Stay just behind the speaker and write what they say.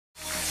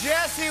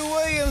Jesse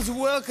Williams,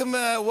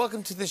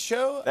 welcome to the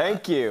show.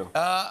 Thank you.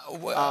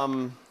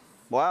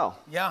 Wow.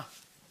 Yeah,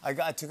 I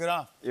took it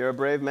off. You're a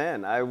brave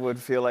man. I would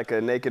feel like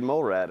a naked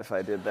mole rat if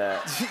I did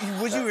that.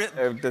 Would you?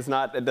 It does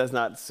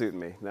not suit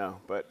me. No,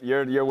 but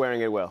you're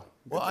wearing it well.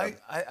 Well, I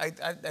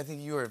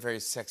think you are a very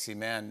sexy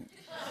man.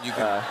 You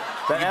can.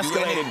 That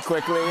escalated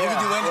quickly. You Yeah.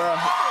 can do anything.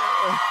 Well,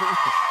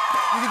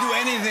 You can do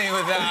anything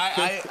with that.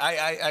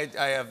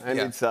 I have. I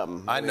need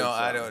something. I know.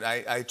 I don't.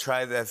 I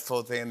tried that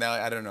full thing, and now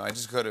I don't know. I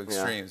just go to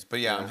extremes. But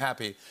yeah, I'm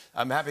happy.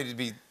 I'm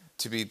happy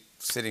to be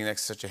sitting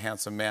next to such a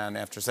handsome man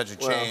after such a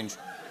change.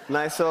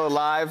 Nice little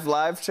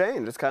live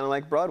change. It's kind of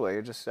like Broadway.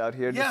 You're just out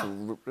here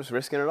just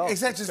risking it all.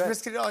 Exactly, just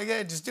risking it all.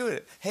 Yeah, just do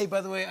it. Hey,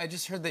 by the way, I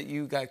just heard that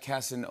you got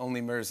cast in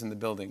Only Murders in the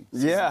Building.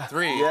 Yeah.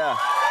 3. Yeah.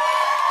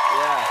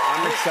 Yeah,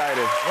 I'm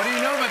excited. What do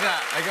you know about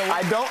that?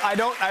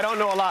 I don't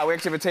know a lot. We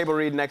actually have a table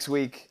read next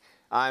week.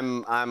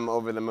 I'm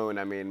over the moon.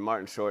 I mean,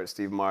 Martin Short,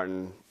 Steve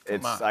Martin.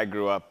 I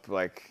grew up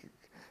like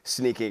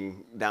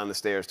sneaking down the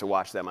stairs to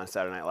watch them on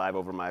Saturday Night Live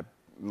over my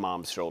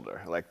mom's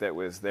shoulder. Like that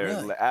was their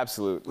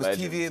absolute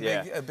legends. Was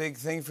TV a big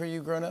thing for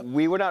you growing up?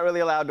 We were not really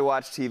allowed to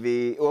watch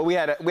TV. Well, we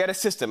had a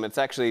system. It's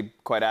actually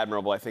quite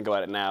admirable. I think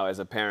about it now as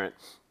a parent.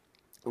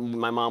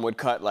 My mom would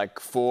cut like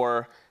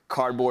 4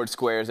 cardboard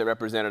squares that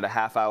represented a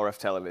half hour of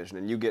television,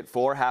 and you get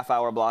 4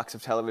 half-hour blocks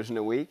of television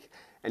a week,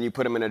 and you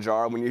put them in a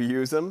jar when you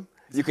use them.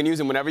 You can use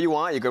them whenever you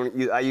want.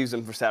 I use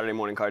them for Saturday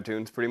morning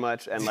cartoons, pretty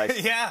much, and like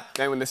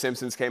then when The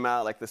Simpsons came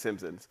out, like The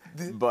Simpsons.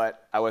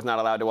 But I was not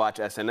allowed to watch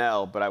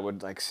SNL, but I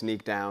would like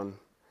sneak down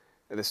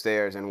the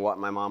stairs and what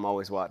my mom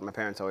always watched. My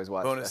parents always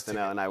watched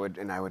SNL, and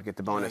I would get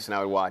the bonus, and I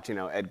would watch,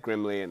 Ed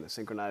Grimley and the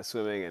Synchronized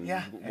Swimming and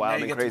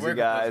Wild and Crazy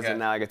Guys, and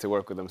now I get to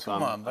work with them. So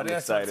I'm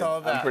excited. That's all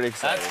about. I'm pretty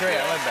excited. That's great.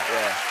 I love that.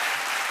 Yeah.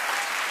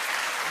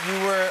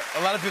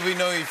 A lot of people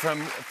know you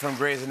from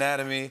Grey's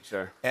Anatomy.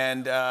 Sure.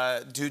 And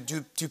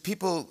do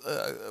people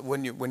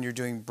when you're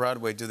doing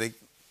Broadway, do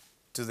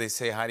they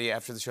say hi to you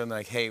after the show and they're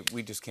like, hey,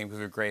 we just came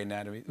because we're Grey's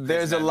Anatomy?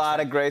 There's a lot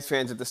of Grey's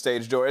fans at the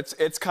stage door.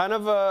 It's kind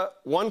of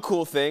one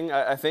cool thing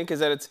I think is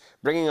that it's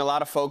bringing a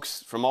lot of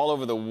folks from all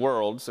over the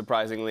world,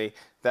 surprisingly,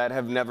 that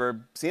have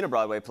never seen a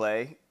Broadway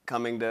play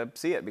coming to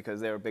see it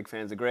because they're big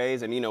fans of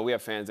Grey's. And we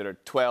have fans that are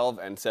 12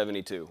 and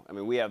 72. I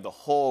mean, we have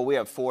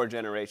 4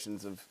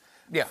 generations of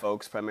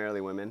folks, primarily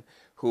women,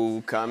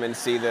 who come and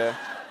see the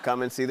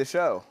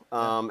show.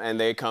 And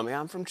they come,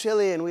 I'm from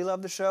Chile and we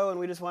love the show and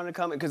we just wanted to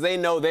come because they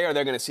know they're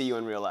going to see you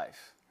in real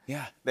life.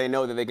 Yeah. They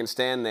know that they can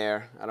stand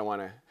there. I don't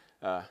want to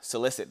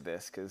solicit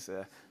this because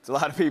it's a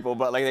lot of people,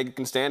 but like they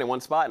can stand in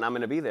one spot and I'm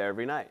going to be there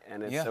every night.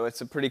 And so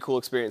it's a pretty cool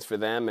experience for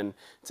them, and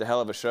it's a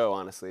hell of a show,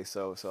 honestly.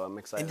 So I'm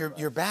excited. And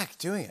you're back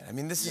doing it. I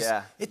mean, this is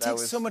it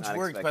takes so much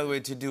work, by the way,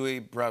 to do a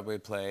Broadway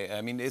play.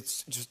 I mean,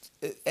 it's just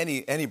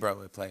any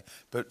Broadway play,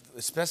 but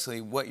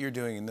especially what you're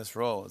doing in this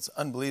role. It's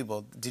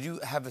unbelievable. Did you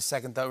have a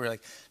second thought where you're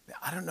like,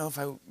 I don't know if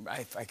I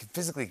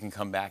physically can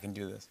come back and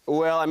do this?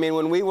 Well, I mean,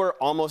 when we were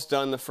almost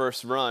done the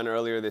first run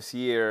earlier this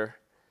year,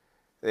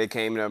 they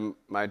came to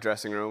my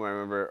dressing room. I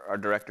remember our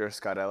director,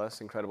 Scott Ellis,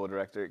 incredible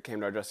director,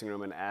 came to our dressing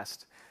room and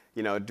asked,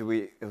 it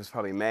was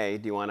probably May,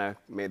 do you want to,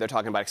 they're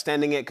talking about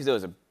extending it because it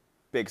was a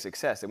big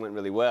success. It went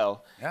really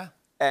well. Yeah.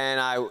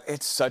 And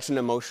it's such an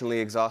emotionally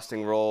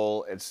exhausting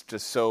role. It's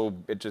just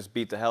it just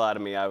beat the hell out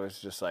of me. I was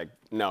just like,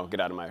 no,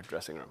 get out of my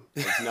dressing room.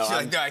 No,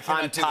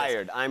 I'm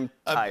tired. I'm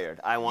tired.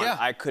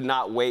 I could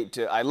not wait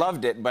I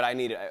loved it, but I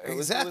needed it. It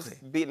was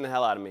beating the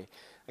hell out of me.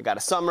 I got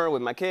a summer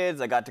with my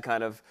kids. I got to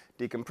kind of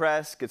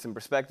decompress, get some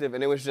perspective,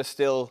 and it was just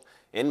still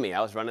in me.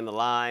 I was running the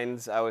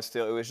lines. It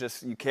was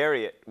just, you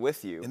carry it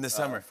with you. In the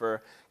summer?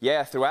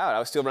 Throughout. I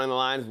was still running the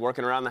lines,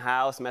 working around the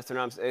house, messing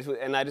around,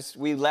 and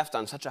we left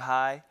on such a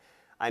high.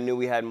 I knew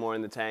we had more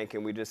in the tank,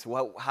 and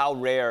how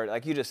rare,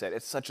 like you just said,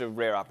 it's such a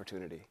rare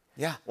opportunity.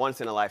 Yeah.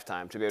 Once in a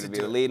lifetime to be able to be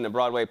a lead in a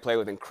Broadway play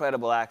with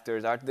incredible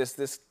actors.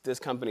 This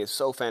company is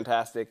so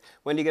fantastic.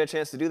 When do you get a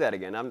chance to do that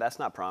again? That's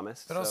not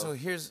promised. But also,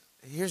 here's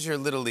your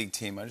Little League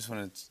team. I just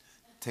want to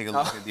take a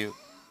look at you.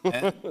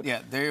 And,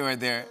 there you are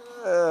there.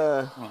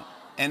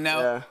 And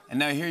now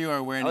here you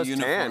are wearing a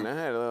uniform. I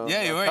had a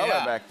little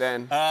color back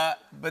then.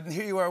 But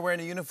here you are wearing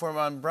a uniform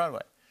on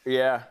Broadway.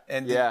 Yeah.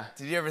 And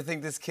did you ever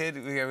think this kid,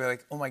 we were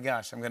like, oh my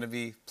gosh, I'm going to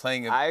be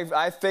playing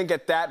I think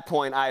at that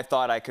point I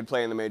thought I could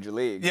play in the major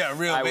leagues. Yeah,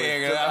 real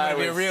big. I'm going to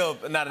be a real,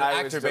 not an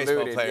actor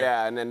baseball player.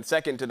 Yeah, and then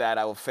second to that,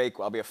 I'll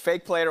be a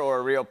fake player or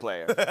a real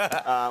player,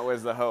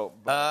 was the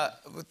hope.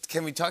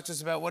 Can we talk to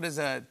us about what is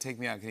Take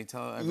Me Out? Can you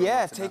tell everyone?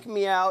 Yeah, Take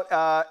Me Out,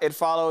 it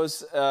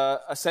follows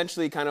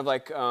essentially kind of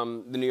like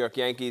the New York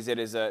Yankees. It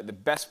is the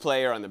best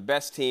player on the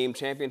best team,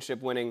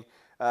 championship-winning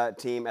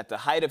team at the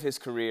height of his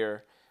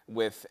career,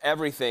 with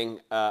everything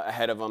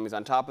ahead of him. He's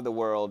on top of the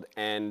world,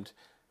 and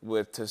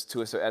as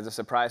a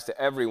surprise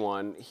to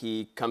everyone,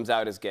 he comes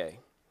out as gay.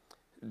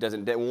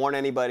 Doesn't warn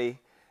anybody,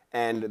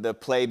 and the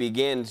play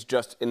begins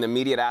just in the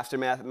immediate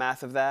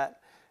aftermath of that,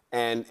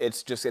 and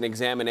it's just an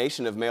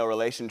examination of male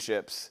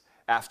relationships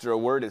after a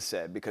word is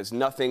said, because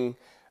nothing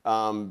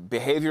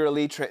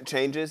behaviorally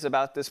changes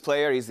about this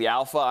player. He's the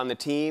alpha on the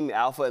team,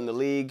 alpha in the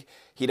league.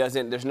 He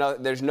doesn't. There's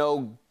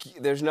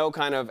no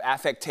kind of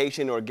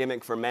affectation or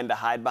gimmick for men to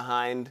hide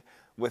behind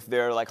with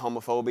their like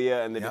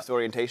homophobia and the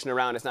disorientation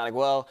around. It's not like,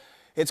 well,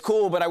 it's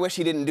cool, but I wish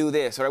he didn't do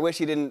this, or I wish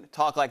he didn't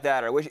talk like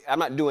that, or I'm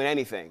not doing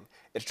anything.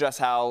 It's just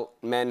how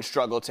men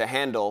struggle to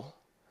handle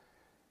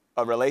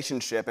a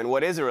relationship. And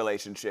what is a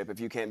relationship if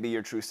you can't be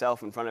your true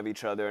self in front of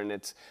each other? And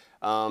it's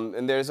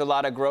and there's a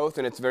lot of growth,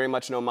 and it's very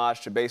much an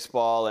homage to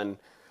baseball. And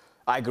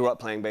I grew up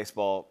playing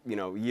baseball, you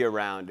know, year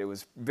round. It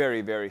was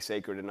very, very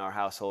sacred in our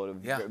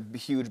household. A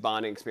huge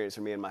bonding experience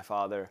for me and my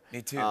father.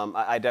 Me too.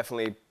 I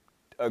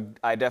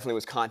definitely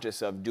was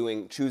conscious of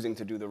choosing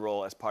to do the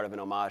role as part of an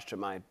homage to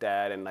my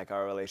dad and like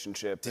our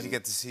relationship. Did he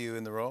get to see you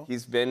in the role?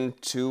 He's been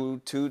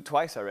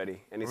twice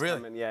already, and he's really?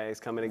 coming. Yeah, he's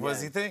coming again. What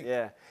does he think?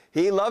 Yeah,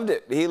 he loved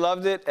it. He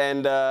loved it,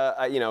 and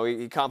you know,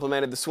 he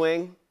complimented the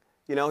swing.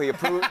 You know, he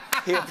approved.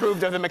 He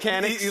approved of the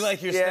mechanics. You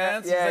like your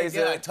stance? Yeah, he's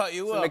like, I taught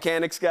you well. He's a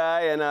mechanics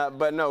guy, and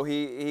but no,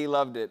 he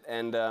loved it,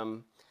 and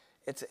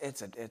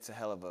it's a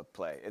hell of a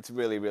play. It's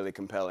really, really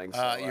compelling.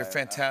 So you're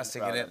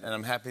fantastic in it, and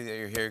I'm happy that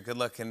you're here. Good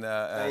luck in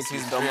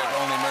season 3 so of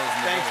Only Murders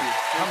in the Thank Building.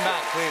 you. Come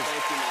back, please.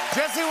 Thank you, man.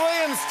 Jesse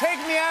Williams,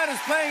 Take Me Out is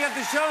playing at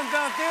the Show and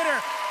Tell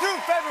Theater through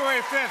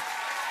February 5th.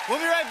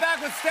 We'll be right back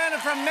with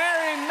stand-up from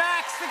Mary and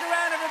Max. Stick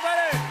around,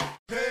 everybody.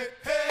 Hey,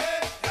 hey.